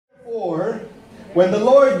4, when the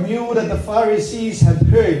Lord knew that the Pharisees had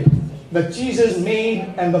heard that Jesus made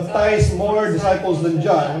and baptized more disciples than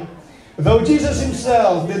John, though Jesus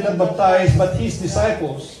himself did not baptize but his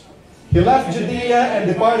disciples, he left Judea and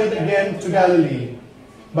departed again to Galilee.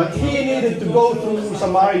 But he needed to go through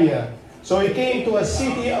Samaria. So he came to a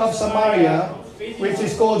city of Samaria, which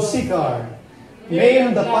is called Sychar,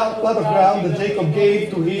 named the plot of ground that Jacob gave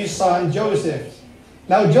to his son Joseph.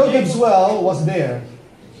 Now Jacob's well was there.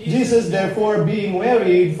 Jesus, therefore, being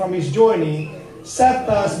wearied from his journey, sat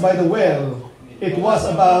thus by the well. It was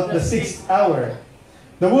about the 6th hour.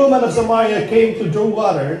 The woman of Samaria came to draw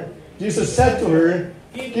water. Jesus said to her,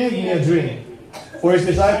 "Give me a drink." For his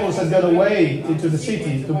disciples had gone away into the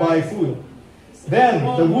city to buy food. Then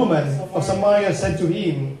the woman of Samaria said to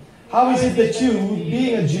him, "How is it that you,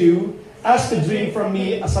 being a Jew, ask a drink from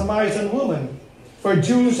me, a Samaritan woman? For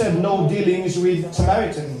Jews have no dealings with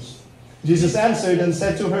Samaritans." Jesus answered and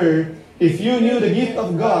said to her, "If you knew the gift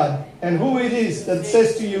of God, and who it is that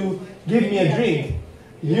says to you, 'Give me a drink,'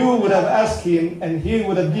 you would have asked him, and he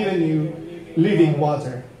would have given you living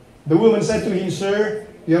water." The woman said to him, "Sir,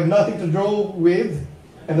 you have nothing to draw with,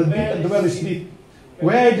 and the well is deep.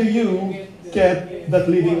 Where do you get that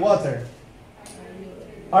living water?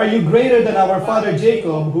 Are you greater than our father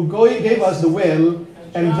Jacob, who gave us the well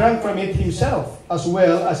and drank from it himself, as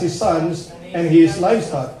well as his sons and his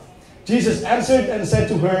livestock?" Jesus answered and said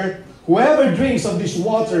to her, "Whoever drinks of this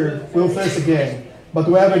water will thirst again, but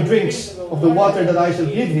whoever drinks of the water that I shall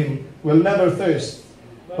give him will never thirst.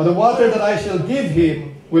 But the water that I shall give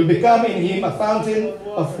him will become in him a fountain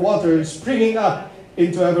of water springing up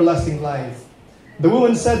into everlasting life." The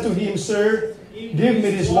woman said to him, "Sir, give me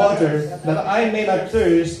this water, that I may not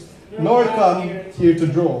thirst, nor come here to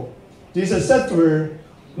draw." Jesus said to her,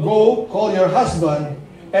 "Go, call your husband,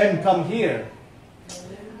 and come here."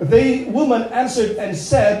 The woman answered and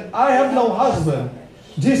said, "I have no husband."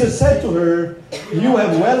 Jesus said to her, "You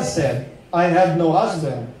have well said, I have no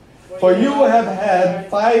husband. For you have had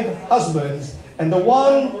 5 husbands, and the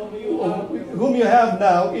one whom you have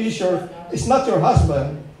now is not your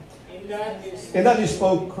husband. In that you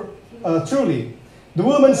spoke truly." The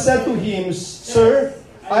woman said to him, "Sir,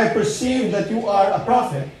 I perceive that you are a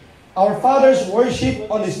prophet. Our fathers worship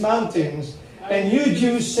on these mountains, and you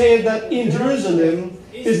Jews say that in Jerusalem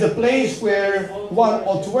is the place where one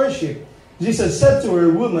ought to worship." Jesus said to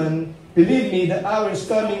her, "Woman, believe me, the hour is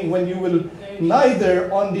coming when you will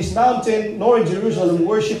neither on this mountain nor in Jerusalem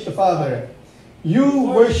worship the Father.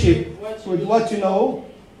 You worship with what you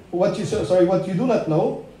do not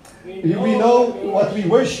know. We know what we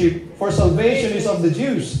worship, for salvation is of the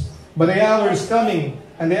Jews. But the hour is coming,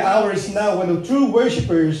 and the hour is now, when the true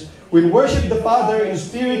worshippers will worship the Father in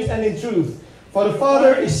spirit and in truth. For the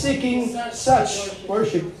Father is seeking such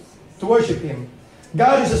to worship him.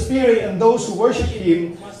 God is a spirit, and those who worship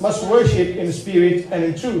him must worship in spirit and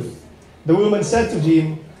in truth." The woman said to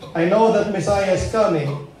him, "I know that Messiah is coming,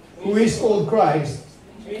 who is called Christ.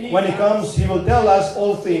 When he comes, he will tell us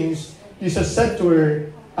all things." Jesus said to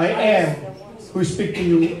her, "I am who speak to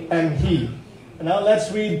you, and he." And now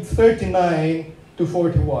let's read 39 to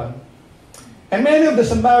 41. "And many of the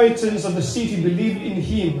Samaritans of the city believed in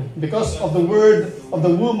him because of the word of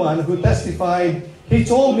the woman who testified, 'He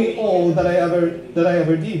told me all that I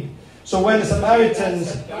ever did.' So when the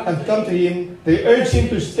Samaritans had come to him, they urged him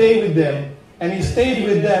to stay with them, and he stayed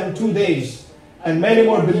with them 2 days. And many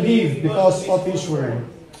more believed because of his word."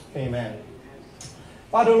 Amen.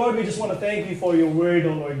 Father, Lord, we just want to thank you for your word,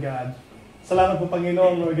 O Lord God. Salamat po,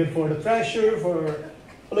 Panginoon, Lord God, for the treasure,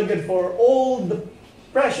 Lord God, for all the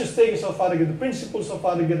precious things, O Father God, the principles, O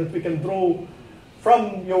Father God, that we can draw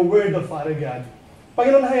from your word, O Father God.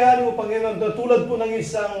 Panginoon, hayaan mo, Panginoon, tulad po ng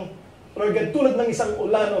isang, Lord God, tulad ng isang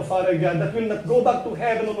ulan, O Father God, that will not go back to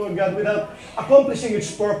heaven, O Lord God, without accomplishing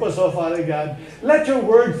its purpose, O Father God. Let your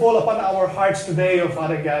word fall upon our hearts today, O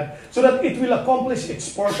Father God, so that it will accomplish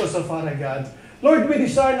its purpose, O Father God. Lord, we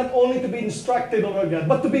desire not only to be instructed, O Lord God,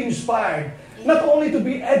 but to be inspired. Not only to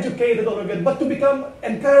be educated, O Lord God, but to become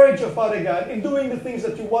encouraged, O Father God, in doing the things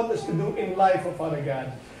that you want us to do in life, O Father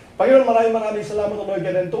God. Panginoon, maraming salamat, O Lord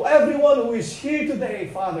God. And to everyone who is here today,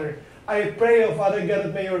 Father, I pray, O Father God,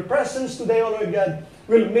 that may your presence today, O Lord God,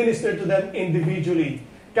 will minister to them individually.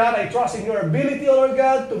 God, I trust in your ability, O Lord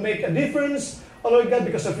God, to make a difference, O Lord God,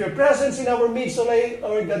 because of your presence in our midst, O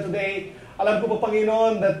Lord God, today. Alam ko po,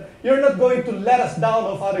 Panginoon, that you're not going to let us down,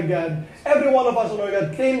 O Father God. Every one of us, O Lord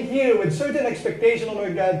God, came here with certain expectation, O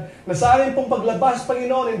Lord God, na sa amin pong paglabas,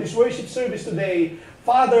 Panginoon, in this worship service today,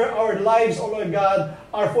 Father, our lives, O Lord God,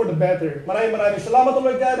 are for the better. Maraming salamat, O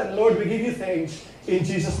Lord God, and Lord, we give you thanks. In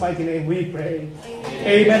Jesus' mighty name we pray.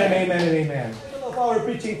 Amen and amen and amen. our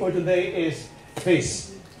preaching for today is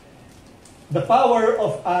this. The power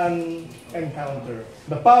of an encounter.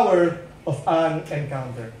 The power of an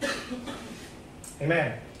encounter.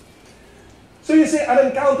 Amen. So you see,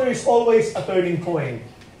 an encounter is always a turning point.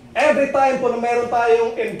 Every time po na meron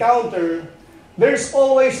tayong encounter, there's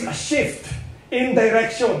always a shift in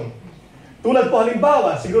direction. Tulad po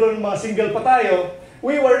halimbawa, siguro ng mga single pa tayo,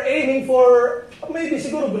 we were aiming for, maybe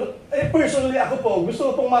siguro, personally ako po,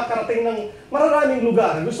 gusto ko pong makarating ng mararaming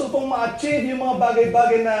lugar. Gusto ko pong ma-achieve yung mga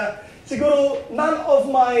bagay-bagay na siguro none of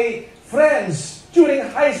my friends during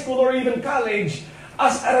high school or even college,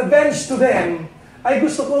 as a revenge to them, ay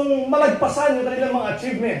gusto kong malagpasan yung kanilang mga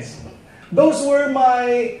achievements. Those were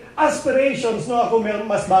my aspirations no ako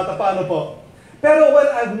mas bata pa ano po. Pero when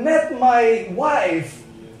I've met my wife,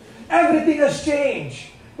 everything has changed.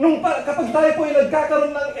 Kapag tayo po ay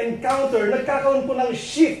nagkakaroon ng encounter, nagkakaroon po ng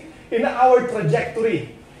shift in our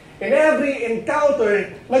trajectory. In every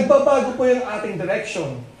encounter, nagbabago po yung ating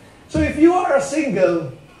direction. So if you are a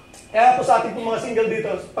single, kaya po sa ating po mga single dito,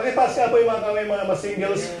 pakitaas nga po yung mga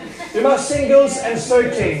singles, yung mga singles and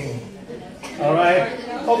searching. Alright?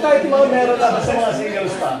 O kahit mga meron na sa mga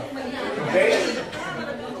singles pa. Okay?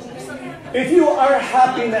 If you are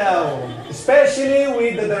happy now, especially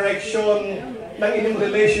with the direction ng inyong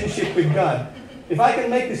relationship with God. If I can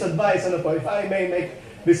make this advice, if I may make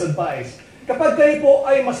this advice, kapag kayo po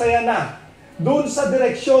ay masaya na, dun sa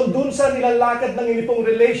direksyon, dun sa nilalakad ng inyong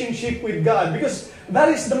relationship with God, because that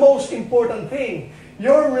is the most important thing,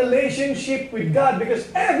 your relationship with God, because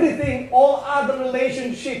everything, all other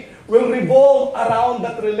relationship will revolve around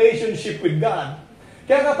that relationship with God.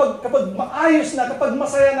 Kaya kapag maayos na, kapag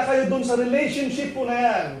masaya na kayo dun sa relationship po na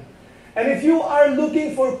yan, and if you are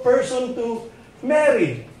looking for a person to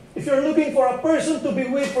marry, if you're looking for a person to be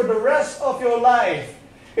with for the rest of your life,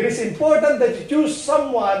 it is important that you choose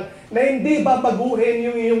someone na hindi babaguhin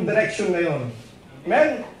yung iyong direction ngayon.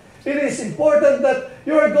 Amen? It is important that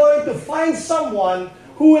you are going to find someone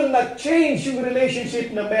who will not change yung relationship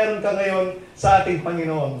na meron ka ngayon sa ating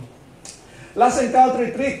Panginoon. Last encounter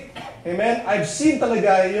retreat, amen, I've seen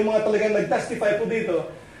talaga yung mga talagang nag-testify po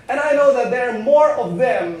dito, and I know that there are more of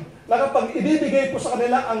them na kapag ibibigay po sa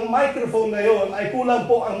kanila ang microphone na yon, ay kulang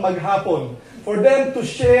po ang maghapon for them to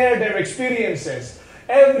share their experiences,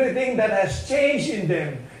 everything that has changed in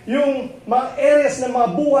them, yung mga areas na mga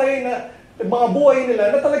buhay nila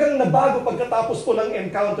na talagang nabago pagkatapos po ng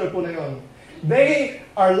encounter po na yon. They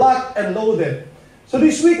are locked and loaded. So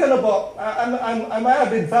this week, I'm an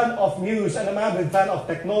avid fan of news and I'm an avid fan of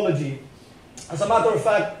technology. As a matter of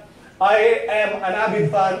fact, I am an avid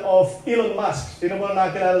fan of Elon Musk. Sino mo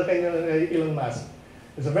nakilala kayo ni Elon Musk?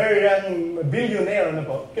 He's a very young billionaire.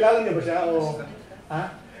 Kilala niyo ba siya?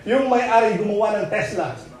 Yung may-ari gumawa ng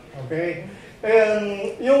Tesla. Okay?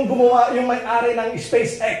 Yung may-ari ng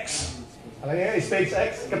SpaceX. Alam niyo,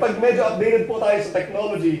 SpaceX? Kapag medyo updated po tayo sa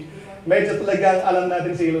technology, medyo talagang alam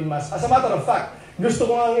natin si Elon Musk. As a matter of fact, gusto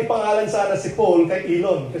ko nga ipangalan sana si Paul kay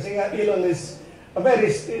Elon. Kasi nga Elon is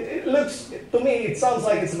it looks, to me, it sounds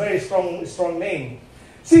like it's a very strong name.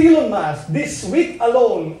 Si Elon Musk, this week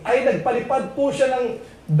alone, ay nagpalipad po siya ng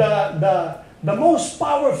the most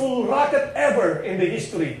powerful rocket ever in the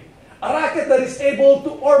history. A rocket that is able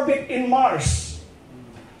to orbit in Mars.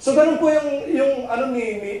 So ganun po yung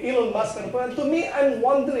ni Elon Musk. To me, I'm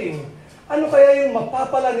wondering, ano kaya yung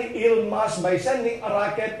mapapala ni Elon Musk by sending a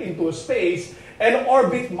rocket into space and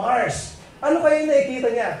orbit Mars? Ano kaya yung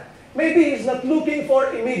nakikita niya? Maybe he's not looking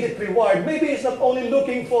for immediate reward. Maybe he's not only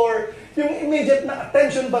looking for yung immediate na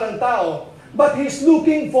attention ba ng tao, but he's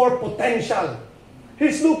looking for potential.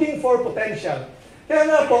 He's looking for potential. Kaya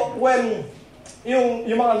nga po, when yung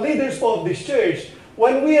mga leaders po of this church,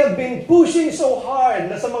 when we have been pushing so hard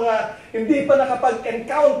na sa mga hindi pa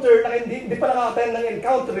nakapag-encounter, hindi pa nakaka-attend ng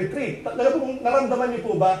encounter retreat, naramdaman niyo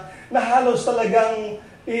po ba na halos talagang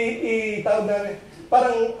tawag namin,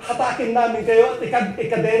 parang hatakin namin kayo at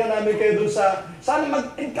ikadena namin kayo dun sa sana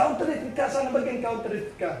mag-encounter retreat ka, sana mag-encounter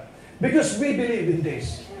retreat ka. Because we believe in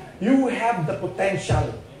this. You have the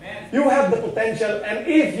potential. You have the potential, and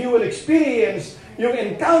if you will experience yung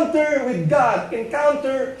encounter with God,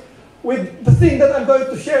 encounter with the thing that I'm going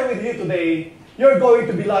to share with you today, you're going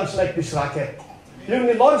to be launched like this rocket. Yung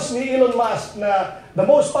ni-launch ni Elon Musk na the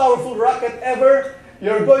most powerful rocket ever,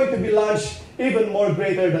 you're going to be launched even more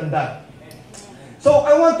greater than that. So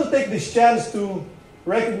I want to take this chance to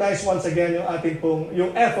recognize once again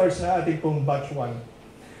yung efforts na ating pong batch 1.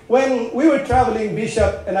 When we were traveling,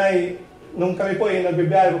 Bishop and I, nung kami po ay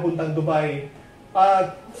nagbibiyahe papuntang Dubai,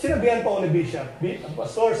 sinabihan po ako ni Bishop,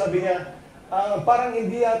 Pastor, sabi niya, parang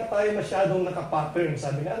hindi yata tayo masyadong nakapattern,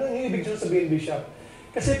 sabi niya. Ano yung ibig sabihin, Bishop?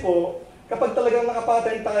 Kasi po, kapag talagang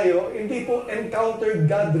nakapattern tayo, hindi po encounter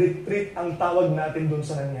God retreat ang tawag natin dun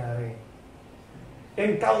sa nangyari.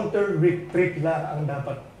 Encounter retreat lang ang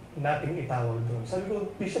dapat nating itawag dun. Sabi ko,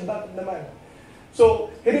 Bishop, bakit naman?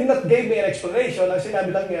 So, he did not give me an explanation. Ang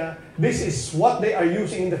sinabi lang niya, this is what they are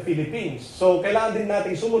using in the Philippines. So, kailangan din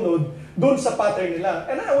nating sumunod dun sa pattern nila.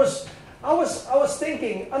 And I was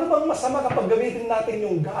thinking, ano bang masama kapag gamitin natin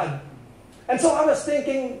yung God? And so I was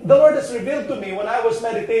thinking, the Lord has revealed to me when I was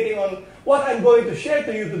meditating on what I'm going to share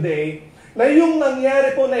to you today, na yung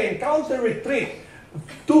nangyari po na encounter retreat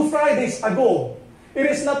 2 Fridays ago, it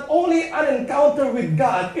is not only an encounter with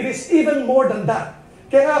God, it is even more than that.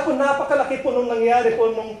 Kaya nga po, napakalaki po nung nangyari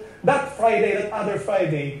po nung that Friday, that other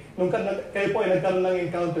Friday, nung kayo po ay nagkaroon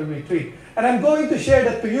ng encounter retreat. And I'm going to share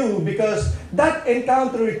that to you because that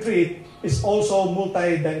encounter retreat is also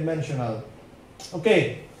multidimensional.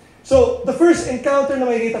 Okay. So, the first encounter na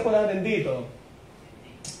makikita po natin dito,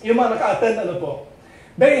 yung mga naka-attend,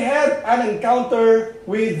 they had an encounter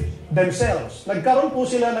with themselves. Nagkaroon po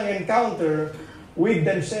sila ng encounter with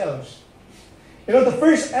themselves. You know, the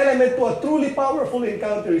first element to a truly powerful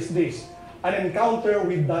encounter is this, an encounter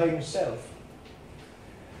with thyself.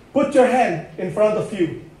 Put your hand in front of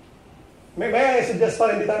you. May I suggest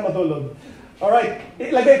para hindi tayo matulog? Alright,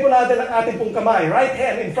 ilagay po natin ang ating pong kamay, right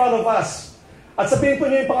hand in front of us. At sabihin po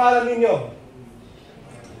niyo yung pangalan ninyo.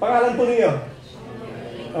 Pangalan po ninyo.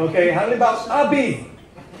 Okay, halimbawa, Abby.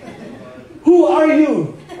 Who are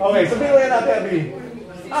you? Okay, sabihin mo yan natin, Abby.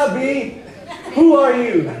 Abby, who are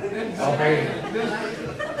you? Okay.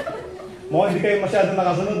 Mukhang hindi kayo masyadong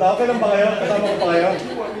nakasunod. Okay lang ba kayo? Kasama ko pa kayo?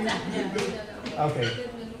 Okay.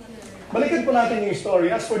 Balikan po natin yung story.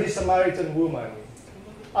 As for the Samaritan woman,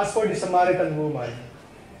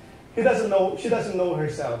 she doesn't know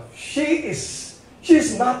herself.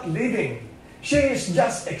 She's not living. She is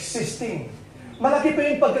just existing. Malaki po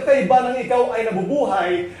yung pagkakaiba ng ikaw ay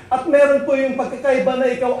nabubuhay at meron po yung pagkakaiba na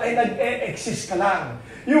ikaw ay nag-e-exist ka lang.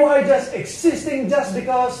 You are just existing just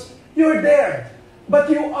because you're there. But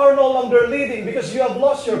you are no longer living because you have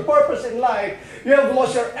lost your purpose in life. You have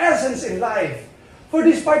lost your essence in life. For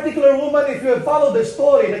this particular woman, if you have followed the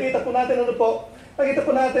story, nakita po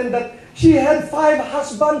natin that she had 5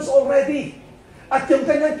 husbands already. At yung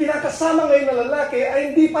kanyang kinakasama ngayon na lalaki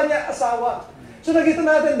ay hindi pa niya asawa. So nakita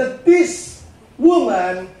natin that this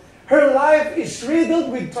woman, her life is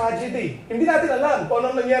riddled with tragedy. Hindi natin alam kung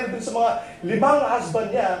anong nangyari dun sa mga 5 husband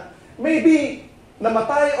niya. Maybe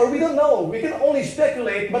namatay or we don't know. We can only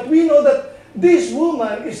speculate, but we know that this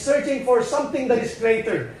woman is searching for something that is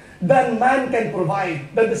greater than man can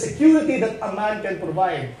provide, than the security that a man can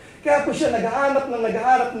provide. Kaya po siya naghahanap.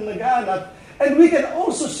 And we can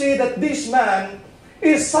also see that this man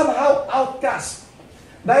is somehow outcast.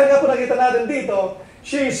 Dahil nga po nakita natin dito,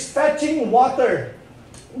 she is fetching water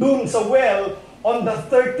dun sa well on the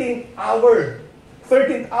 13th hour.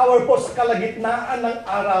 13th hour po sa kalagitnaan ng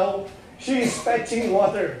araw, she is fetching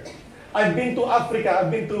water. I've been to Africa.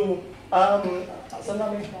 I've been to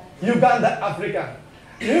Uganda, Africa.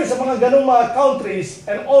 Yun sa mga ganong mga countries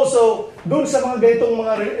and also dun sa mga ganitong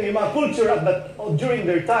mga culture during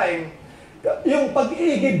their time, yung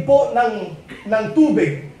pag-iigib po ng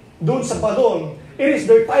tubig dun sa balon, it is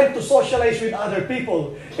their time to socialize with other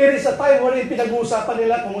people. It is a time wherein pinag-uusapan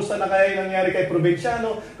nila kumusta na kayo nangyari kay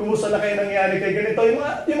probinsyano, kumusta na kayo nangyari kay ganito.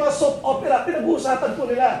 Yung mga soap opera, pinag-uusapan po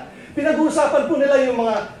nila. Pinag-uusapan po nila yung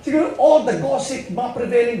mga, siguro all the gossip, mga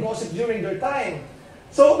prevailing gossip during their time.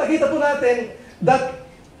 So nakita po natin that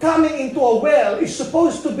coming into a well is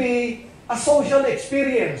supposed to be a social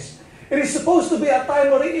experience. It is supposed to be a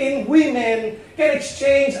time wherein women can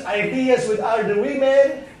exchange ideas with other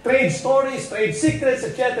women, trade stories, trade secrets,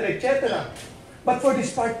 etc., etc. But for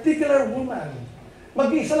this particular woman,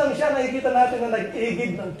 mag-isa lang siya, nakikita natin na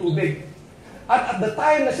nag-iigib ng tubig. At at the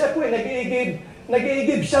time na siya po ay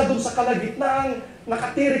nag-iigib siya dun sa kalagitnaan,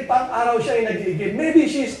 nakatirik pa ang araw siya ay nag-iigib. Maybe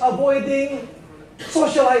she's avoiding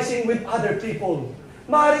socializing with other people.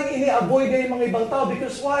 Maaaring ini-avoid niya yung mga ibang tao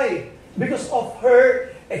because why? Because of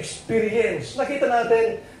her experience. Nakita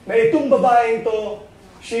natin na itong babaeng to,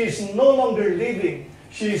 she is no longer living.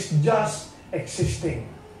 She is just existing.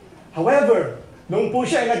 However, nung po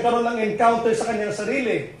siya ay nagkaroon ng encounter sa kanyang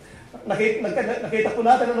sarili, nakita po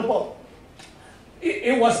natin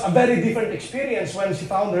it was a very different experience when she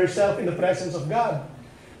found herself in the presence of God.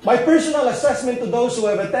 My personal assessment to those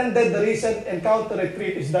who have attended the recent encounter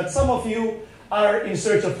retreat is that some of you are in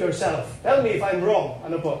search of yourself. Tell me if I'm wrong.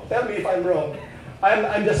 Tell me if I'm wrong.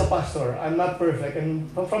 I'm just a pastor. I'm not perfect. And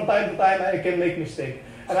from time to time, I can make mistake.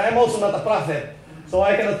 And I'm also not a prophet. So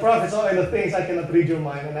I cannot prophesy on the things. I cannot read your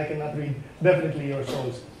mind. And I cannot read definitely your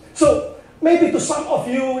souls. So, Maybe to some of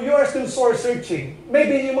you, you are still source searching.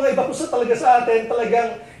 Maybe yung mga iba po talaga sa atin,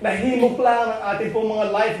 talagang nahimok lang ang ating pong mga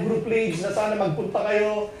life group leads na sana magpunta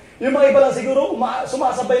kayo. Yung mga iba lang siguro,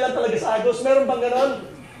 sumasabay lang talaga sa Agos. Meron bang ganon?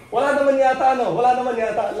 Wala naman yata, no? Wala naman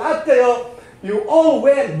yata. Lahat kayo, you all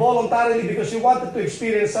went voluntarily because you wanted to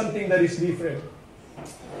experience something that is different.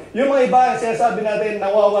 Yung mga iba, sinasabi natin,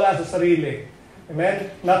 nawawala sa sarili. Amen?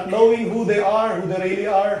 Not knowing who they really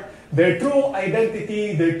are, their true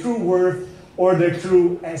identity, their true worth, or their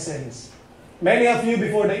true essence. Many of you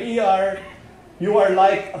before the ER, you are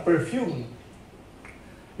like a perfume.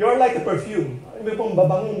 You are like a perfume. May pong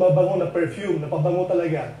mabango na perfume, napabango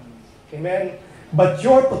talaga. Amen? But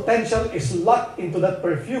your potential is locked into that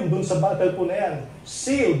perfume dun sa bottle po na yan.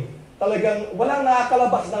 Sealed. Talagang walang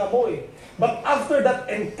nakakalabas na amoy. But after that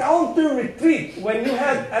encounter retreat, when you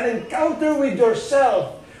had an encounter with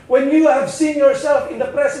yourself, when you have seen yourself in the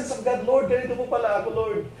presence of God, Lord, ganito po pala ako,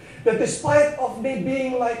 Lord, that despite of me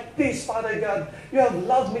being like this, Father God, you have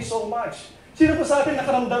loved me so much. Sino po sa atin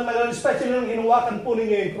nakaramdam na gano'n, especially nung hinawakan po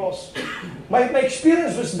ninyo yung cross? My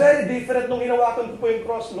experience was very different nung hinawakan ko po yung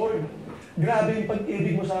cross, Lord. Grabe yung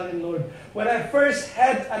pag-ibig mo sa akin, Lord. When I first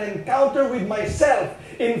had an encounter with myself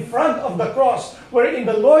in front of the cross, wherein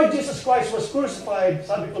the Lord Jesus Christ was crucified,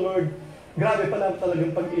 sabi ko, Lord, grabe pala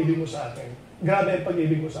talagang pag-ibig mo sa akin. Grabe ang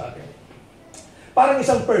pag-ibig mo sa akin. Parang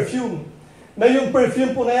isang perfume. Na yung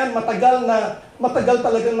perfume po na yan, matagal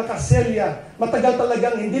talagang nakaselya. Matagal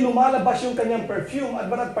talagang hindi lumalabas yung kanyang perfume. At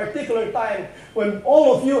at particular time, when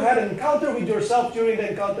all of you had an encounter with yourself during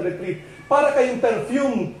the encounter retreat, para kayong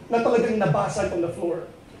perfume na talagang nabasag on the floor.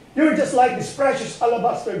 You're just like this precious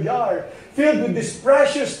alabaster jar, filled with this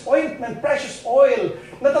precious ointment, precious oil,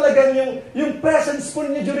 na talagang yung presence po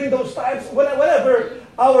niyo during those times, whenever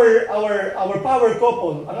our power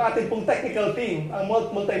couple, ang ating pong technical team, ang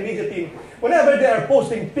multimedia team, whenever they are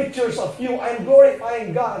posting pictures of you, I'm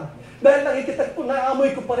glorifying God. Dahil nakikita ko,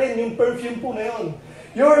 naamoy ko pa rin yung perfume po na yun.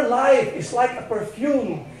 Your life is like a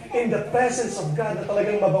perfume in the presence of God na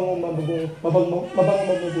talagang mabango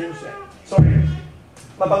siya. Sorry.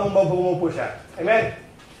 Mabango po siya. Amen?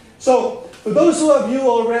 So, to those who of you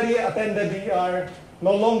already attended the ER,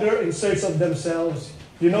 no longer in search of themselves,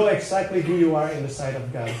 you know exactly who you are in the sight of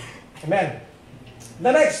God. Amen?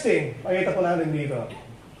 The next thing, makita po natin dito.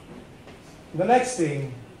 The next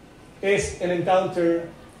thing is an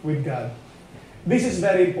encounter with God. This is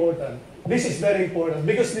very important. This is very important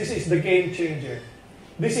because this is the game changer.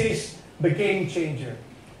 This is the game changer.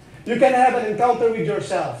 You can have an encounter with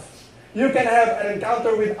yourself. You can have an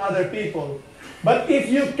encounter with other people. But if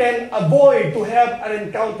you can avoid to have an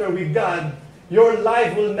encounter with God, your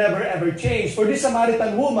life will never ever change. For this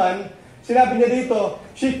Samaritan woman, sinabi niya dito,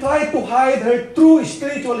 she tried to hide her true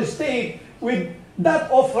spiritual state with that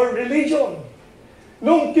of her religion.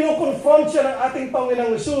 Nung kinukonfront siya ng ating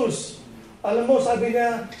Panginoong Jesus, alam mo, sabi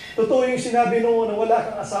niya, totoo yung sinabi noon na wala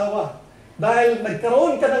kang asawa. Dahil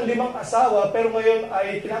nagkaroon ka ng 5 asawa, pero ngayon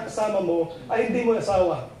ay kinakasama mo, ay hindi mo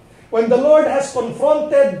asawa. When the Lord has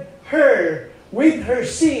confronted her with her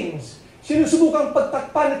sins, sinusubukang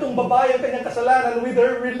pagtakpan itong babae ang kanyang kasalanan with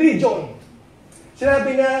her religion.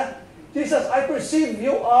 Sinabi niya, Jesus, I perceive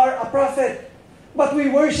you are a prophet, but we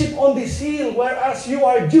worship on this hill, whereas you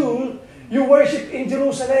are Jew, you worship in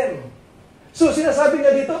Jerusalem. So sinasabi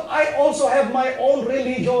niya dito, I also have my own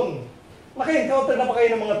religion. Maka-encounter na pa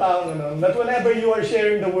kayo ng mga taong ano, that whenever you are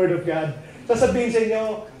sharing the Word of God, sasabihin sa inyo,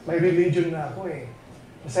 may religion na ako eh.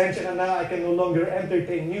 Pasensya na, I can no longer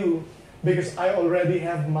entertain you because I already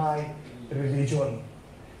have my religion.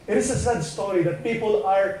 It is a sad story that people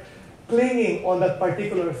are clinging on that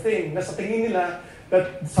particular thing na sa tingin nila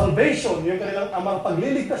that salvation, yung kanilang amang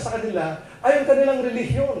pagliligtas sa kanila, ay ang kanilang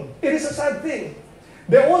relihiyon. It is a sad thing.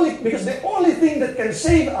 Because the only thing that can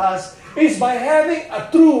save us is by having a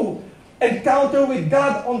true encounter with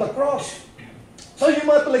God on the cross. So yung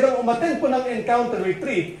mga talagang umattend po ng encounter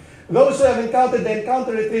retreat, those who have encountered the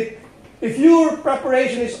encounter retreat, if your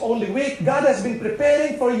preparation is only weak, God has been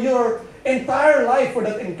preparing for your entire life for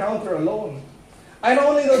that encounter alone. I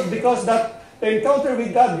not only know because that the encounter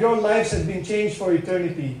with God, your lives have been changed for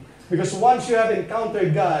eternity. Because once you have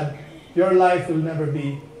encountered God, your life will never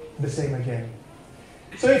be the same again.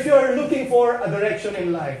 So if you're looking for a direction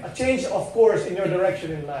in life, a change of course in your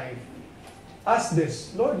direction in life, ask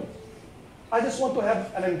this, Lord, I just want to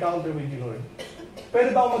have an encounter with you, Lord.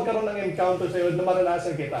 Pwede ba ako magkaroon ng encounter sa iyo na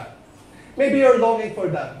maranasan kita? Maybe you're longing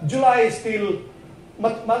for that. July is still,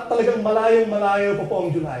 talagang malayo pa po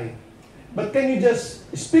ang July. But can you just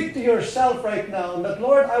speak to yourself right now that,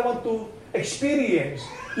 Lord, I want to experience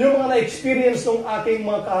yung mga na-experience ng aking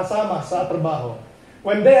mga kasama sa trabaho.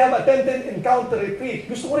 When they have attended encounter retreat,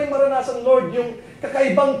 gusto ko rin maranasan, Lord, yung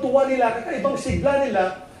kakaibang tuwa nila, kakaibang sigla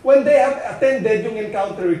nila when they have attended yung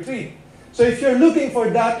encounter retreat. So if you're looking for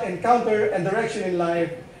that encounter and direction in life,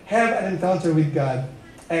 have an encounter with God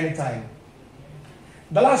anytime.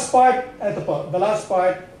 The last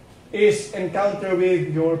part is encounter with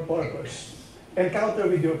your purpose. Encounter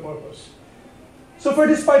with your purpose. So for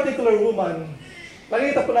this particular woman,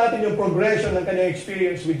 nakita po natin yung progression ng kanyang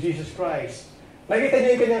experience with Jesus Christ. Nakita niya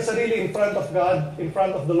yung kanyang sarili in front of God, in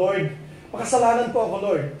front of the Lord. Makasalanan po ako,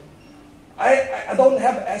 Lord. I don't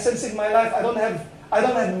have essence in my life. I don't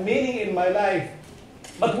have meaning in my life.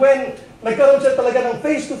 But when nagkaroon siya talaga ng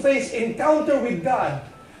face-to-face encounter with God,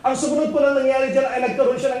 ang sumunod po na nangyari dyan ay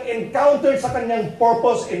nagkaroon siya ng encounter sa kanyang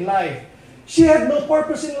purpose in life. She had no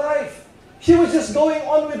purpose in life. She was just going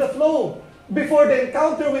on with the flow before the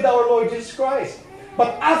encounter with our Lord Jesus Christ.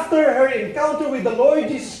 But after her encounter with the Lord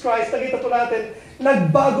Jesus Christ, nakita po natin,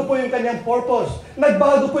 nagbago po yung kanyang purpose.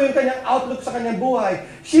 Nagbago po yung kanyang outlook sa kanyang buhay.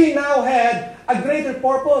 She now had a greater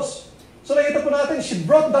purpose. So nakita po natin, she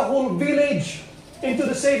brought the whole village into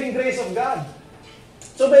the saving grace of God.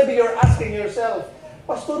 So maybe you're asking yourself,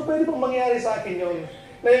 Pastor, pwede bang mangyari sa akin yun?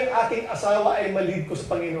 Na yung aking asawa ay malid ko sa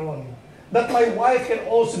Panginoon. That my wife can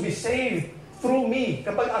also be saved through me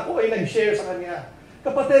kapag ako ay nag-share sa kanya.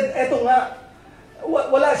 Kapatid, eto nga,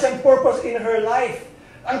 wala siyang purpose in her life.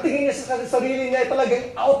 Ang tingin niya sa sarili niya ay talagang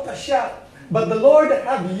outcast siya. But the Lord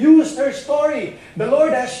have used her story. The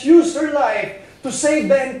Lord has used her life to save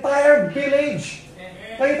the entire village.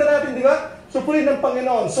 Nakita natin, di ba? So, pulin ng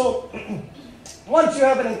Panginoon. So, once you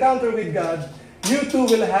have an encounter with God, you too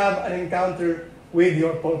will have an encounter with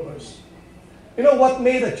your purpose. You know what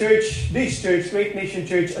made a church, this church, Great Nation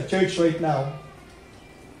Church, a church right now?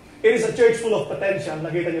 It is a church full of potential.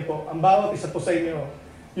 Nakita niyo po, ang bawat isa po sa inyo,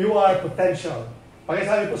 you are potential.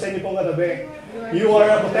 Pakisabi po sa inyo pong katabi, you are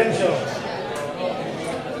a potential.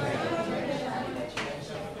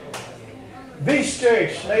 This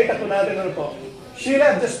church, nakita po natin ano po,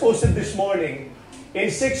 Sheila just posted this morning,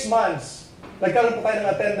 in 6 months, nagkaroon po tayo ng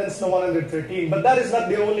attendance na 113. But that is not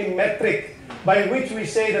the only metric by which we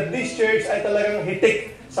say that this church ay talagang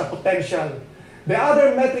hitik sa potential. The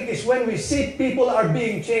other metric is when we see people are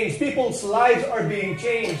being changed, people's lives are being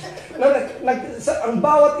changed. Ang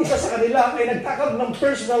bawat isa sa kanila ay nagkakaroon ng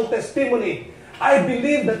personal testimony. I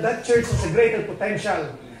believe that that church has a greater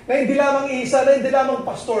potential. Na hindi lamang isa, na hindi lamang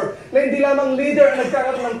pastor, na hindi lamang leader ang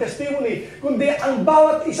nagkakaroon ng testimony, kundi ang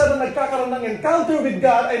bawat isa na nagkakaroon ng encounter with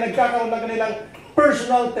God ay nagkakaroon ng kanilang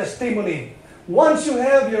personal testimony. Once you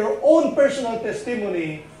have your own personal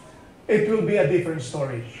testimony, it will be a different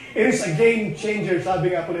story. It is a game changer,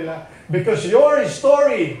 sabi nga po nila. Because your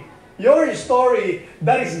story,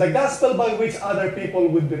 that is the gospel by which other people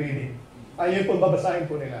would be reading. Ayun po babasahin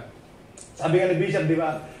po nila. Sabi nga ni Bishop, di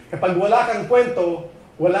ba? Kapag wala kang kwento,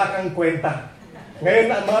 wala kang kwenta. Ngayon,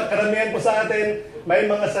 ang mga karamihan po sa atin, may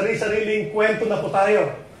mga sari-sariling kwento na po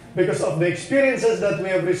tayo. Because of the experiences that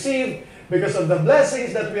we have received, because of the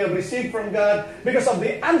blessings that we have received from God, because of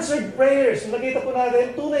the answered prayers. Nakita po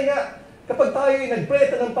natin, tunay nga, kapag tayo ay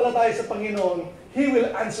nag-pray tayo sa Panginoon, He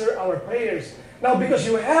will answer our prayers. Now, because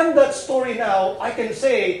you have that story now, I can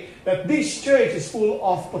say that this church is full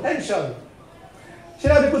of potential.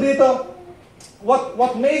 Sinabi ko dito,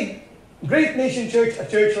 what made Great Nation Church a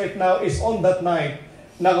church right now is on that night,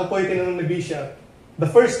 na ako po ay tinanong ni Bishop. The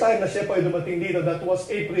first time na siya po ay dumating dito, that was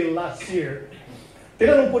April last year.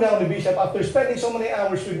 Tinanong po na ako ni Bishop, after spending so many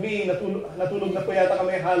hours with me, natulog na po yata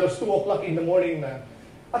kami halos 2 o'clock in the morning na.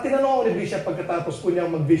 At tinanong ako ni Bishop pagkatapos po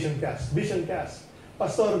niyang mag-vision cast. Vision cast.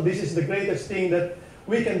 Pastor, this is the greatest thing that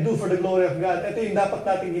we can do for the glory of God. Ito yung dapat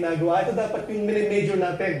natin ginagawa. Ito dapat yung mini-major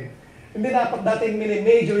natin. Hindi dapat natin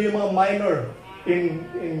mini-major yung mga minor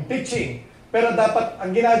in teaching. Pero dapat ang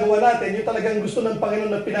ginagawa natin, yung talagang gusto ng Panginoon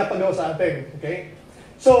na pinapagawa sa atin. Okay?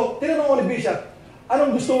 So, tinanong ko ni Bishop,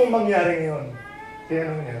 anong gusto mong mangyari ngayon?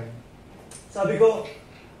 Tinanong niya. Sabi ko,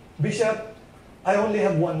 Bishop, I only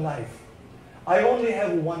have one life. I only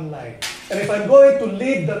have one life. And if I'm going to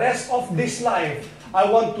live the rest of this life, I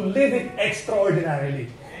want to live it extraordinarily.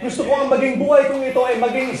 Gusto ko ang maging buhay kong ito ay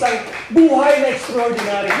maging isang buhay na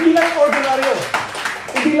extraordinary. Hindi lang ordinaryo.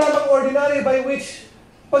 Hindi lamang ordinary by which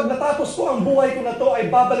pag natapos ko ang buhay ko na to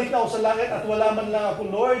ay babalik na ako sa langit at wala man lang ako,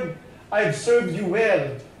 Lord, I've served you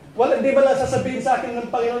well. Hindi ba lang sasabihin sa akin ng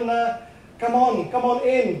Panginoon na, come on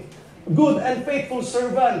in. Good and faithful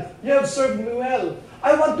servant, you have served me well.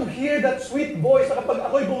 I want to hear that sweet voice na kapag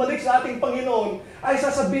ako'y bumalik sa ating Panginoon, ay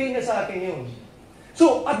sasabihin niya sa akin yun.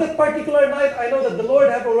 So, at that particular night, I know that the Lord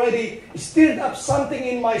have already stirred up something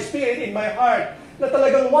in my spirit, in my heart, na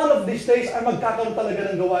talagang one of these days ay magkakaroon talaga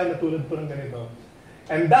ng gawain na tulad po ng ganito.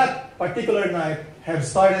 And that particular night have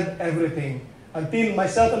started everything. Until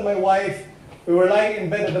myself and my wife, we were lying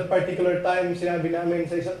in bed at that particular time, sinabi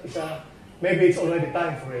namin sa isa't isa, maybe it's already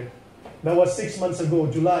time for it. That was 6 months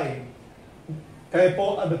ago, July. Kaya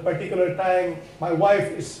po, at that particular time, my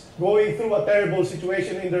wife is going through a terrible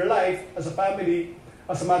situation in their life as a family.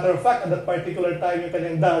 As a matter of fact, at that particular time, yung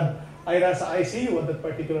kanyang dad ay nasa ICU at that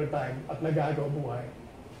particular time at nag-aagaw buhay.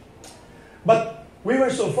 But we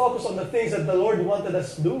were so focused on the things that the Lord wanted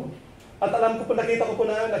us to do. At alam ko po, nakita po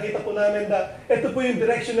namin na ito po yung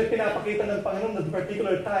direction na pinapakita ng Panginoon at that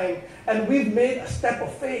particular time. And we've made a step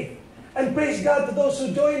of faith. And praise God to those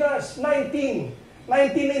who join us. 19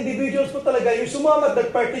 individuals po talaga yung sumama at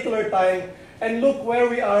that particular time. And look where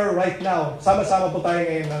we are right now. Sama-sama po tayo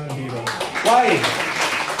ngayon ng dito. Why?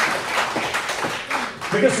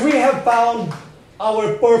 Because we have found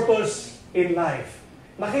our purpose in life.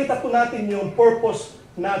 Nakita po natin yung purpose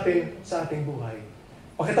natin sa ating buhay.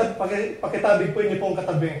 Pakitabi po niyo pong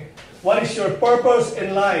katabi. What is your purpose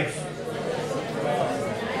in life?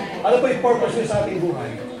 Ano po yung purpose niyo sa ating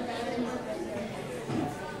buhay?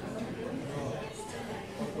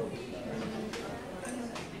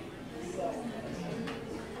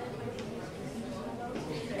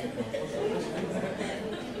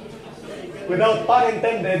 Without pun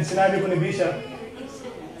intended, sinabi ko ni Bishop,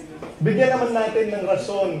 bigyan naman natin ng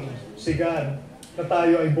rason si God na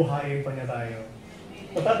tayo ay buhayin pa niya tayo.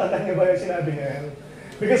 Natatandaan niyo ba yung sinabi niya?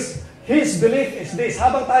 Because His belief is this,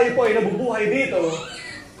 habang tayo po ay nabubuhay dito,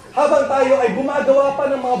 habang tayo ay gumagawa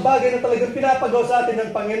pa ng mga bagay na talagang pinapagawa sa atin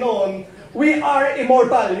ng Panginoon, we are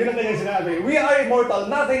immortal. Yun ang kanyang sinabi. We are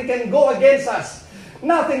immortal. Nothing can go against us.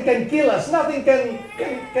 Nothing can kill us. Nothing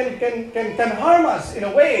can harm us in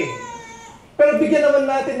a way. Pero bigyan naman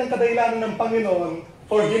natin ng kadahilanan ng Panginoon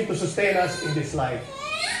for Him to sustain us in this life.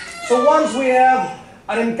 So once we have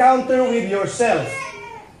an encounter with yourself,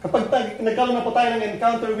 kapag nagkaroon na po tayo ng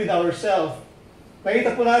encounter with ourselves,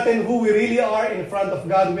 nakita po natin who we really are in front of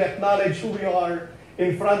God. We acknowledge who we are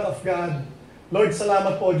in front of God. Lord,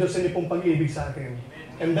 salamat po, Diyos, sa inyo pong pag-ibig sa atin.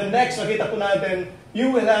 And then next, nakita po natin,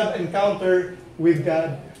 you will have encounter with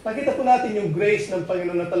God. Nakita po natin yung grace ng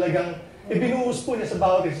Panginoon na talagang ibinuhos po niya sa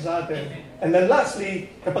bawat isa sa atin. And then lastly,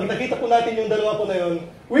 kapag nakita po natin yung dalawa po na yun,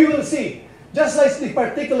 we will see, just like the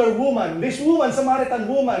particular woman, this woman, Samaritan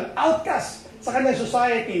woman, outcast sa kanyang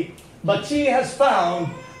society, but she has found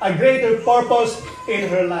a greater purpose in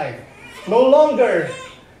her life. No longer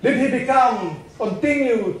did he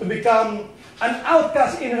continue to become an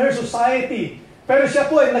outcast in her society. Pero siya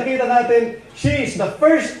po ay nakita natin, she is the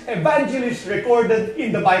first evangelist recorded in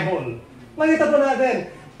the Bible. Nakita po natin,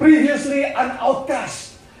 previously an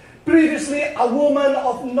outcast. Previously a woman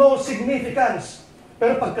of no significance.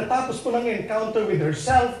 Pero pagkatapos po ng encounter with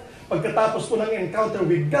herself, pagkatapos po ng encounter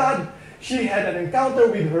with God, she had an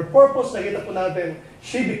encounter with her purpose. Nakita po natin,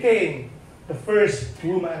 she became the first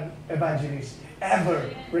woman evangelist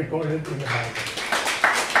ever recorded in the Bible.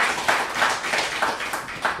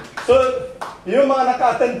 So, yung mga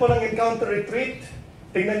naka-attend po ng encounter retreat,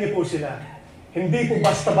 tingnan niyo po sila. Hindi po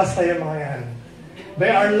basta-basta yung mga yan.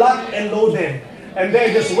 They are locked and loaded. And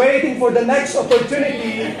they're just waiting for the next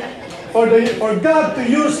opportunity for God to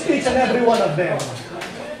use each and every one of them.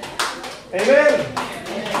 Amen?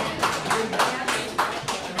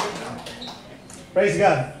 Praise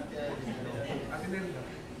God.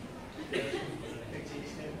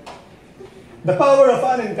 The power of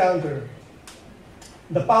an encounter.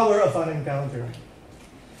 The power of an encounter.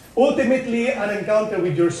 Ultimately, an encounter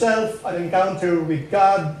with yourself, an encounter with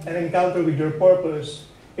God, an encounter with your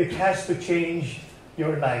purpose, it has to change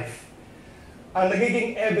your life. Ang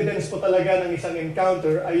nagiging evidence po talaga ng isang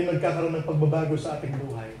encounter ay yung nagkakaroon ng pagbabago sa ating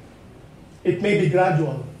buhay. It may be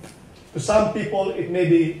gradual. To some people, it may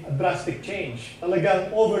be a drastic change.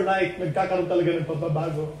 Talagang overnight, nagkakaroon talaga ng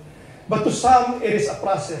pagbabago. But to some, it is a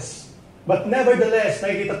process. But nevertheless,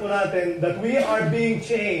 nakikita po natin that we are being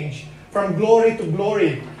changed from glory to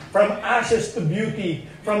glory, from ashes to beauty,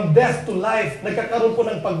 from death to life. Nagkakaroon po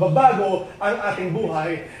ng pagbabago ang ating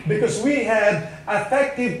buhay because we had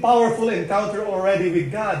effective, powerful encounter already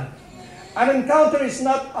with God. An encounter is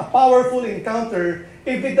not a powerful encounter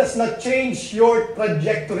if it does not change your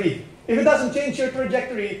trajectory. If it doesn't change your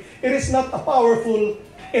trajectory, it is not a powerful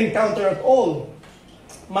encounter at all.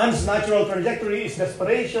 Man's natural trajectory is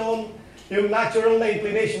desperation. Yung natural na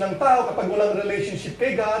inclination ng tao kapag walang relationship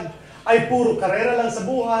kay God ay puro karera lang sa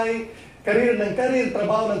buhay, karir ng karir,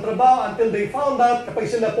 trabaho ng trabaho, until they found out, kapag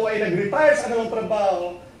sila po ay nag-retire sa kanilang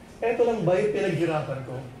trabaho, eto lang ba yung pinaghirapan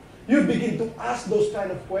ko? You begin to ask those kind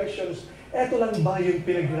of questions. Eto lang ba yung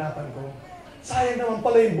pinaghirapan ko? Sayang naman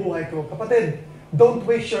pala yung buhay ko. Kapatid, don't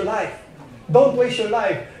waste your life. Don't waste your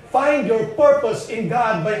life. Find your purpose in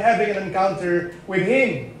God by having an encounter with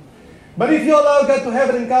Him. But if you allow God to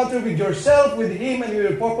have an encounter with yourself, with Him, and with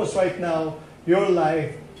your purpose right now, your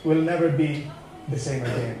life will never be the same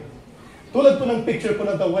again. Tulad po ng picture po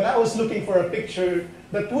na to, when I was looking for a picture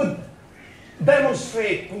that would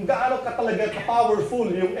demonstrate kung gaano ka talaga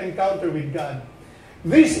ka-powerful yung encounter with God.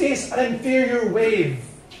 This is an inferior wave.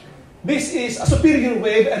 This is a superior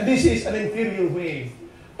wave, and this is an inferior wave.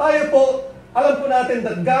 Tayo po, alam po natin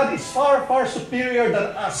that God is far, far superior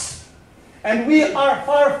than us. And we are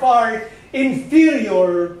far, far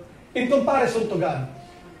inferior in comparison to God.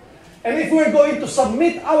 And if we're going to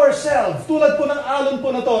submit ourselves, tulad po ng alon po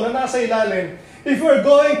na to, na nasa ilalim, if we're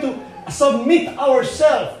going to submit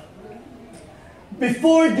ourselves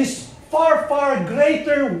before this far, far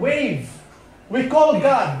greater wave we call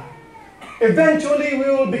God, eventually we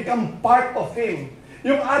will become part of Him.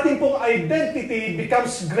 Yung ating pong identity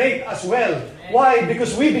becomes great as well. Why?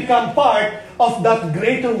 Because we become part of that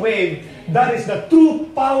greater wave. That is the true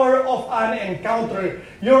power of an encounter.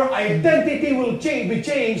 Your identity will be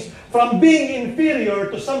changed from being inferior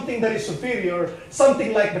to something that is superior,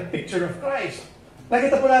 something like the picture of Christ.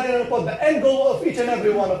 Nakita po natin po, the end goal of each and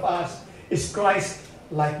every one of us is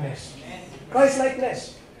Christ-likeness.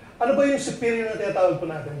 Christ-likeness. Ano ba yung superior na tinatawag po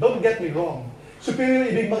natin? Don't get me wrong. Superior,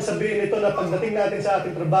 ibig bang sabihin ito na pagdating natin sa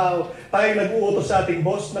ating trabaho, tayo nag-uutos sa ating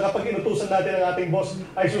boss, na kapag inutusan natin ang ating boss,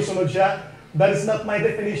 ay susunod siya? That is not my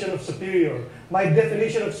definition of superior. My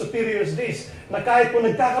definition of superior is this, na kahit po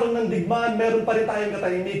nagkakaroon ng digmaan, meron pa rin tayong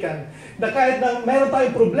katahimikan. Na kahit na meron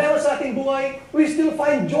tayong problema sa ating buhay, we still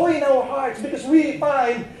find joy in our hearts because we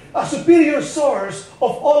find a superior source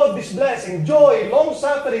of all of this blessing, joy,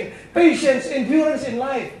 long-suffering, patience, endurance in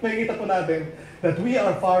life. Makikita po natin that we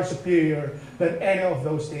are far superior than any of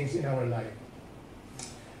those things in our life.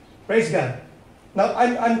 Praise God. Now,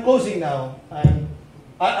 I'm closing now.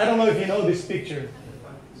 I don't know if you know this picture.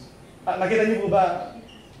 Nakita niyo po ba?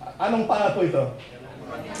 Anong paa po ito?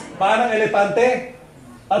 Paa ng elepante.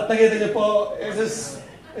 At nakita niyo po, it's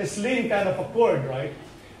a slim kind of a cord, right?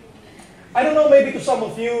 I don't know, maybe to some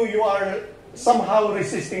of you, you are somehow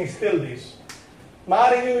resisting still this.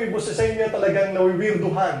 Maaaring yung ibo sa inyo talagang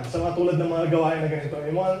nawiwirduhan sa mga tulad ng mga gawain na ganito.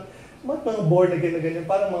 Yung mga board na ganyan,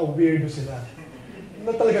 parang mga weirdo sila.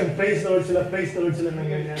 Na talagang praise the Lord sila ng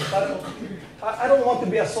ganyan. Parang, I don't want to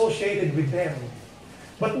be associated with them.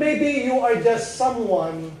 But maybe you are just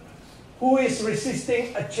someone who is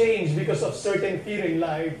resisting a change because of certain fear in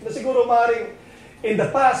life. Na siguro maaaring in the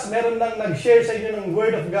past, meron lang nag-share sa inyo ng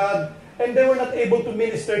Word of God and they were not able to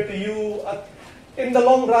minister to you at in the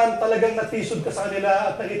long run, talagang natisod ka sa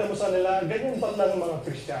kanila at nakita mo sa kanila, ganyan ba lang mga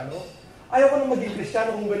Kristiyano? Ayaw ko na maging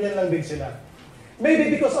Kristiyano kung ganyan lang din sila.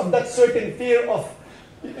 Maybe because of that certain fear of,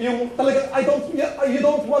 yung talagang, you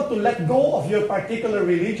don't want to let go of your particular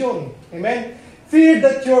religion. Amen? Fear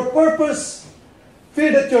that your purpose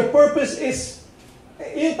is,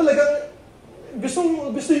 yung talagang,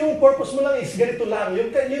 gusto yung purpose mo lang is ganito lang,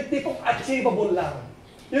 yung tipong achievable lang.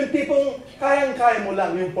 Yung tipong kayang-kaya mo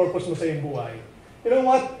lang yung purpose mo sa iyong buhay. You know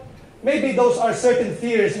what? Maybe those are certain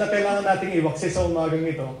fears na kailangan nating iwaksin sa umagang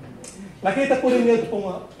ito. Nakita po rin niyo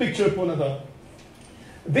itong picture po na to.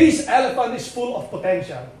 This elephant is full of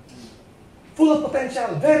potential. Full of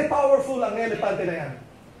potential. Very powerful ang elefante na yan.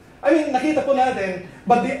 I mean, nakita po natin,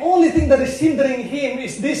 but the only thing that is hindering him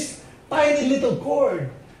is this tiny little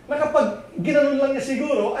cord. Na kapag ginanon lang niya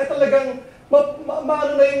siguro, ay talagang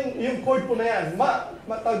maano na yung cord po na yan.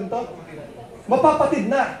 Mapapatid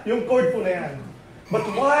na yung cord po na yan. But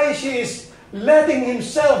why she is letting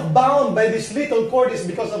himself bound by this little cord is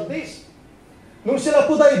because of this. Nung sila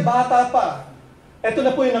po dahil bata pa, eto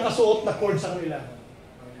na po yung nakasuot na cord sa kanila.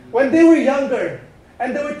 When they were younger,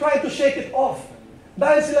 and they were trying to shake it off,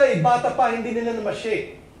 dahil sila ay bata pa, hindi nila na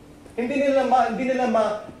ma-shake. Hindi nila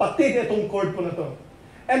mapatid itong cord po na to.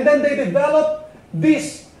 And then they develop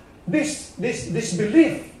this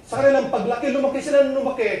belief sa kanilang paglaki. Lumaki sila nung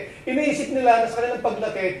lumaki, iniisip nila na sa kanilang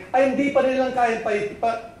paglaki ay hindi pa nilang kayang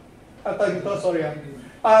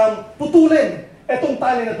putulin etong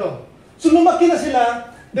tali na to. So lumaki na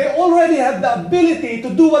sila, they already have the ability to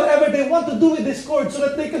do whatever they want to do with this cord so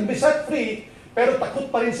that they could be set free. Pero takot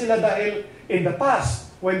pa rin sila dahil in the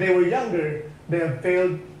past, when they were younger, they have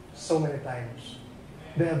failed so many times.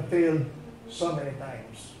 They have failed so many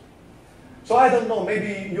times. So I don't know,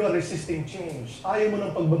 maybe you are resisting change. Ayaw mo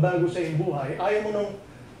ng pagbabago sa iyong buhay. Ayaw mo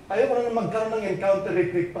nang magkaroon ng encounter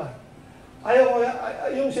retreat pa.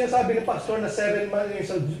 Yung sinasabi ng pastor na 7 months yung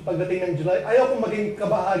sa pagdating ng July, ayaw kong maging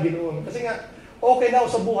kabahagi noon. Kasi nga, okay na ako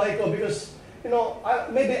sa buhay ko because,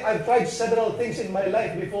 maybe I've tried several things in my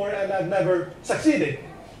life before and I've never succeeded.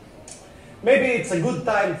 maybe it's a good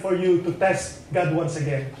time for you to test God once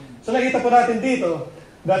again. So nakita po natin dito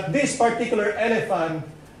that this particular elephant,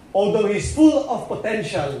 although he's full of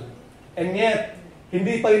potential, and yet,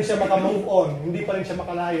 hindi pa rin siya makamove on, hindi pa rin siya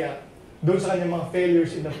makalaya doon sa kanyang mga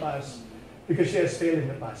failures in the past because she has failed in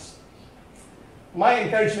the past. My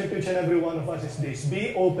encouragement to each and every one of us is this: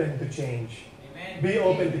 be open to change. Amen. Be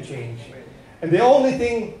open to change. And the only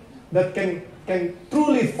thing that can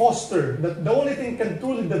truly foster, that the only thing can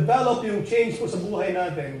truly develop yung change po sa buhay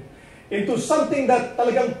natin into something that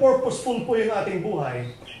talagang purposeful po yung ating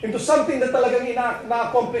buhay, into something that talagang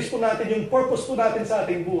na-accomplish po natin yung purpose po natin sa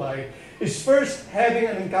ating buhay, is first having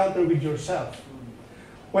an encounter with yourself.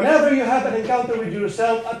 Whenever you have an encounter with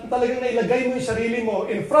yourself at talagang nailagay mo yung sarili mo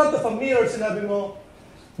in front of a mirror, sinabi mo,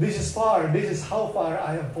 this is how far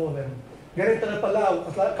I have fallen. Ganito na pala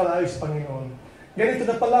ako kalayo sa Panginoon. Ganito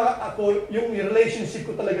na pala ako, yung relationship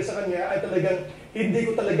ko talaga sa Kanya ay talagang hindi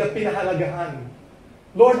ko talaga pinahalagahan.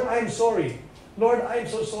 Lord, I'm sorry. Lord, I'm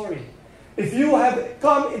so sorry. If you have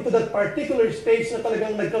come into that particular stage na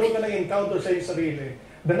talagang nagkaroon ka ng encounter sa iyong sarili,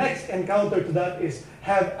 the next encounter to that is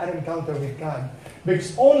have an encounter with God.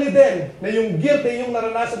 Because only then, na yung guilt na yung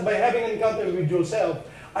naranasan by having an encounter with yourself,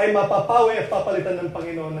 ay mapapawi at papalitan ng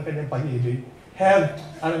Panginoon ng kanyang pag-ibig. Have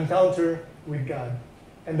an encounter with God.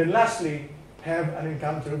 And then lastly, have an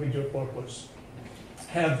encounter with your purpose.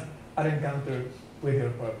 Have an encounter with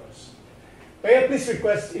your purpose. May I please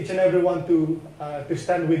request each and everyone to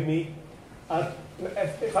stand with me. At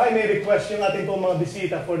if I may request yung ating pong mga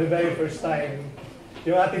bisita for the very first time,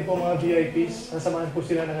 yung ating pong mga VIPs, nasamahan po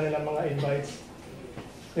sila ng kanilang mga invites.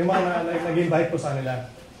 Yung mga nag-invite po sa nila.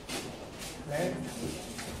 Okay?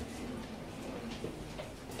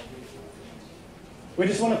 We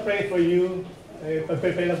just want to pray for you.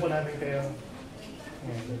 Pag-pray lang po namin kayo.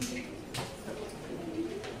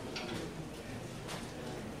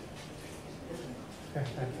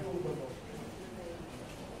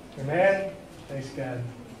 Amen. Praise God.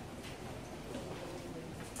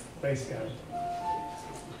 Praise God.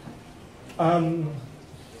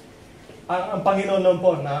 Ang Panginoon naman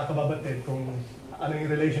po, nakakababatid kung ano yung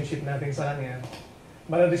relationship natin sa Kanya.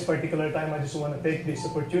 But at this particular time, I just want to take this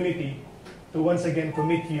opportunity to once again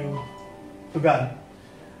commit you to God.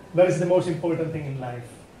 That is the most important thing in life.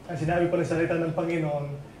 Ang sinabi po ng salita ng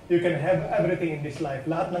Panginoon, you can have everything in this life.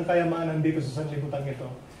 Lahat ng kayamanan dito sa sanlibutan ito.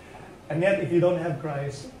 And yet, if you don't have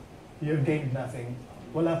Christ, you've gained nothing.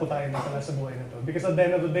 Wala po tayo natala sa buhay na ito. Because at the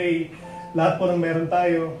end of the day, lahat po ng meron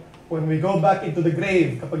tayo, when we go back into the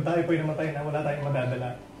grave, kapag tayo po'y namatay na, wala tayong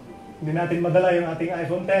madadala. Hindi natin madala yung ating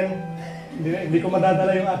iPhone 10, hindi ko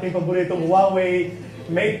madadala yung ating paboritong Huawei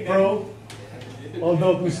Mate Pro.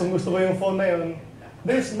 Although gusto ko yung phone na yun,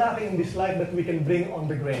 there's nothing in this life that we can bring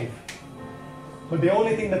on the grave. But the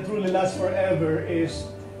only thing that truly lasts forever is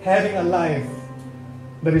having a life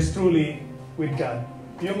that is truly with God.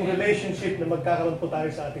 Yung relationship na magkakaroon po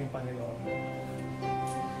tayo sa ating Panginoon.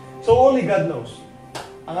 So only God knows.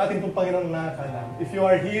 Ang ating pong Panginoon nakakalam. If you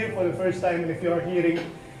are here for the first time and if you are hearing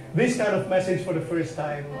this kind of message for the first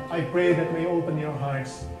time, I pray that may you open your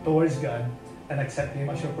hearts towards God and accept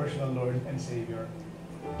Him as your personal Lord and Savior.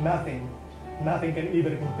 Nothing can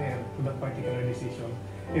even compare to that particular decision.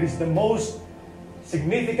 It is the most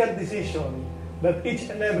significant decision that each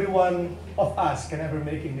and every one of us can ever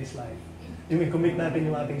make in this life. Yung i-commit natin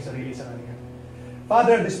yung ating sarili sa Kanya.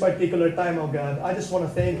 Father, at this particular time, O God, I just want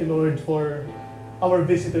to thank you, Lord, for our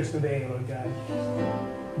visitors today, Lord God.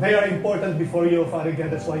 They are important before you, Father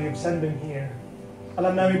God. That's why you've sent them here.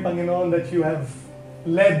 Alam namin, Panginoon, that you have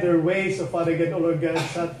led their ways, O Father God, O Lord God,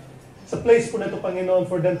 sa place po na ito, Panginoon,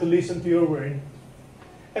 for them to listen to your word.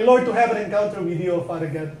 And Lord, to have an encounter with you, O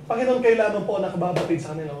Father God. Panginoon, kayo lamang po nakababatid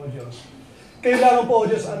sa kanila, O Diyos. Kayo lamang po, O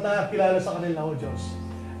Diyos, ang nakakilala sa kanila, O Diyos.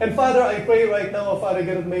 And Father, I pray right now, O Father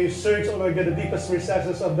God, that may you search, O Lord God, the deepest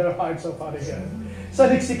recesses of their hearts, O Father God.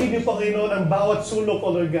 Saliksikin niyo, Panginoon, ang bawat sulok,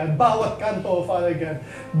 O Lord God, bawat kanto, O Father God,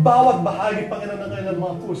 bawat bahagi, Panginoon, ng kanilang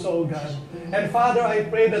mga puso, O God. And Father, I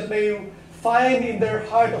pray that may you find in their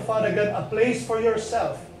heart, O Father God, a place for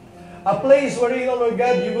yourself. A place wherein, O Lord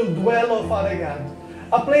God, you will dwell, O Father God.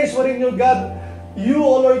 A place wherein, O God, you,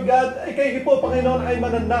 O Lord God, ay kayo po, Panginoon, ay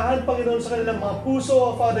mananahan, Panginoon, sa kanilang mga puso,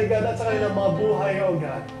 O Father God, at sa kanilang mga buhay, O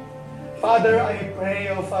God. Father, I pray,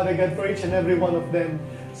 O Father God, for each and every one of them.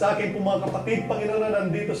 Sa akin po mga kapatid, Panginoon, na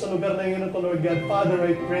nandito sa lugar na yun ito, Lord God. Father,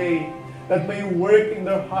 I pray that may you work in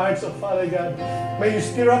their hearts, O Father God. May you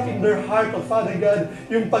stir up in their heart, O Father God,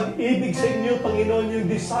 yung pag-ibig sa inyo, Panginoon, yung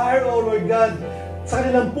desire, O Lord God, sa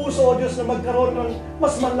kanilang puso, O Diyos, na magkaroon ng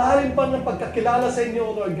mas malalim pa ng pagkakilala sa inyo,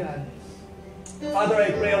 O Lord God. Father,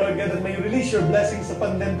 I pray, O Lord God, that may you release your blessings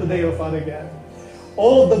upon them today, O Father God.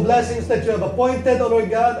 all of the blessings that you have appointed, O Lord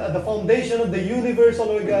God, at the foundation of the universe, O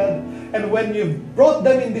Lord God, and when you've brought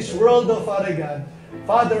them in this world, O Father God,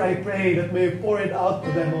 Father, I pray that may you pour it out to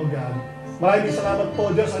them, O God. Maraming salamat po,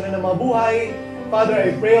 Diyos, sa kanilang mga buhay. Father,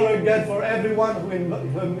 I pray, O Lord God, for everyone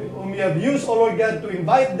whom you have used, O Lord God, to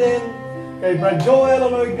invite them, kay Brad Joel, O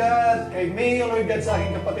Lord God, kay May, O Lord God, sa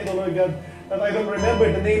aking kapatid, O Lord God, that I don't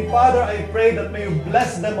remember the name. Father, I pray that may you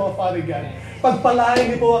bless them, O Father God.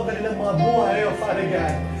 Pagpalain niyo po ang kanilang mga buhay, O Father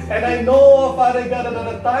God. And I know, O Father God, that at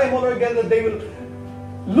the time, O Lord God, that they will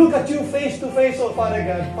look at you face to face, O Father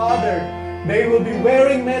God. Father, they will be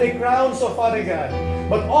wearing many crowns, O Father God.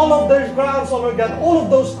 But all of those crowns, O Lord God, all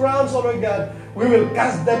of those crowns, O Lord God, we will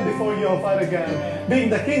cast them before you, O Father God.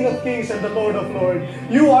 Being the King of Kings and the Lord of Lords.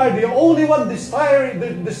 You are the only one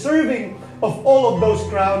deserving of all of those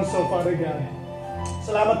crowns, O Father God.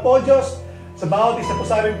 Salamat po, Diyos, sa bawat isa po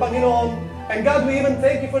sa aming Panginoon. And God, we even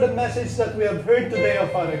thank you for the message that we have heard today, O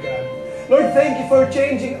Father God. Lord, thank you for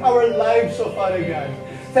changing our lives, O Father God.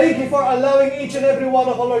 Thank you for allowing each and every one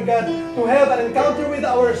of us, Lord God, to have an encounter with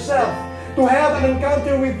ourselves, to have an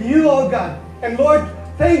encounter with you, O God. And Lord,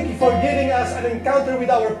 thank you for giving us an encounter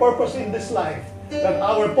with our purpose in this life. That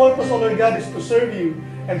our purpose, O Lord God, is to serve you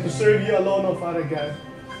and to serve you alone, O Father God.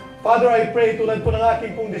 Father, I pray, tulad po ng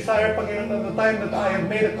aking pong desire, Panginoon, at the time that I have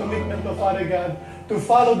made a commitment, O Father God, to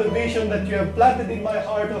follow the vision that you have planted in my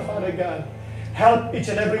heart, O Father God. Help each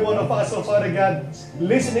and every one of us, O Father God,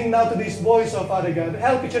 listening now to this voice, O Father God.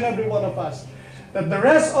 Help each and every one of us that the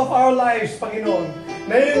rest of our lives, Panginoon,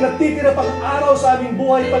 na yung natitira pang araw sa aming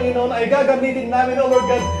buhay, Panginoon, ay gagamitin namin, O Lord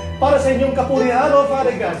God, para sa inyong kapurihan, O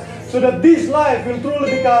Father God, so that this life will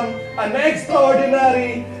truly become an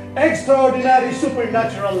extraordinary,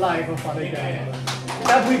 supernatural life, O Father God.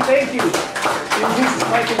 God, we thank you. In Jesus'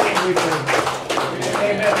 mighty name we pray.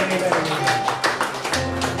 Amen and amen and amen.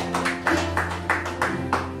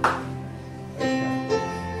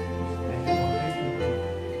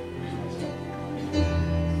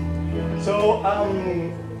 So,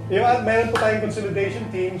 meron po tayong consolidation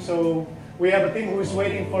team. So, we have a team who is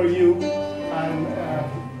waiting for you. And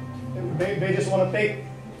they just want to take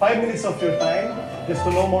 5 minutes of your time just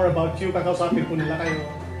to know more about you. Kakausapin po nila kayo.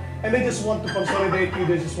 And they just want to consolidate you.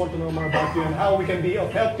 They just want to know more about you and how we can be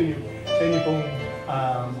of help to you sa inyo pong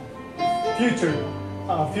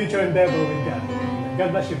future endeavor with God. God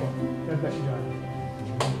bless you po. God bless you, God.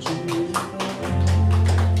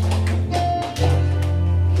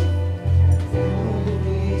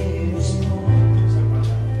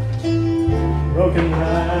 Broken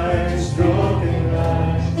lives, broken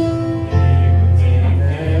lives, He will take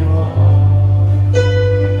them all.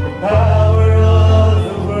 The power of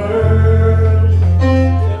the world,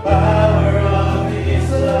 the power of His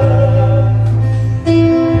love,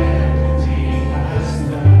 everything has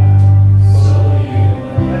done, so you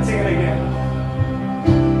will. Let's sing it again.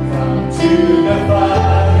 Come to the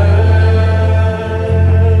Father.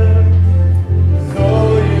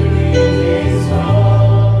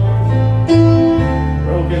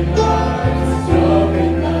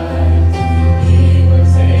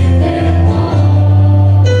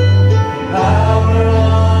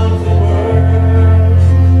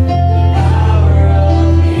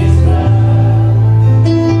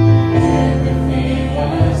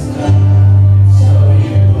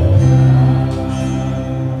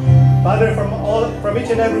 From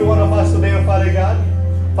each and every one of us today, O Father God,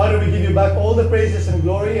 Father, we give you back all the praises and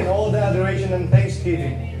glory and all the adoration and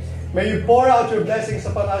thanksgiving. May you pour out your blessings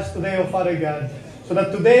upon us today, O Father God, so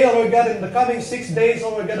that today, O Lord God, in the coming 6 days,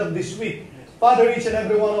 O Lord God, of this week, Father, each and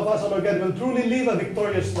every one of us, O Lord God, will truly live a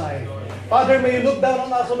victorious life. Father, may you look down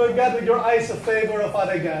on us, O Lord God, with your eyes of favor, O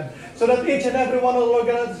Father God, so that each and every one, O Lord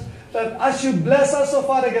God, that as you bless us, O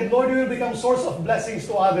Father God, Lord, you will become source of blessings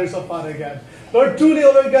to others, O Father God. Lord, truly,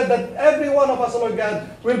 O Lord God, that every one of us, O Lord God,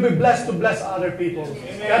 will be blessed to bless other people.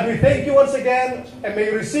 Amen. God, we thank you once again, and may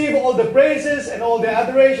you receive all the praises and all the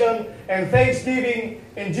adoration and thanksgiving.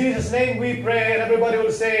 In Jesus' name we pray, and everybody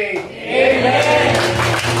will say, Amen.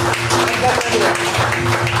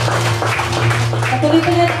 Patuloy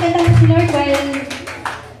po natin kanta si Lord while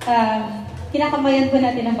kinakamayan po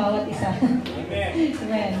natin ang bawat isa. Amen.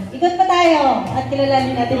 Amen. Ikot pa tayo at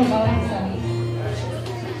kilalanin natin ang bawat isa.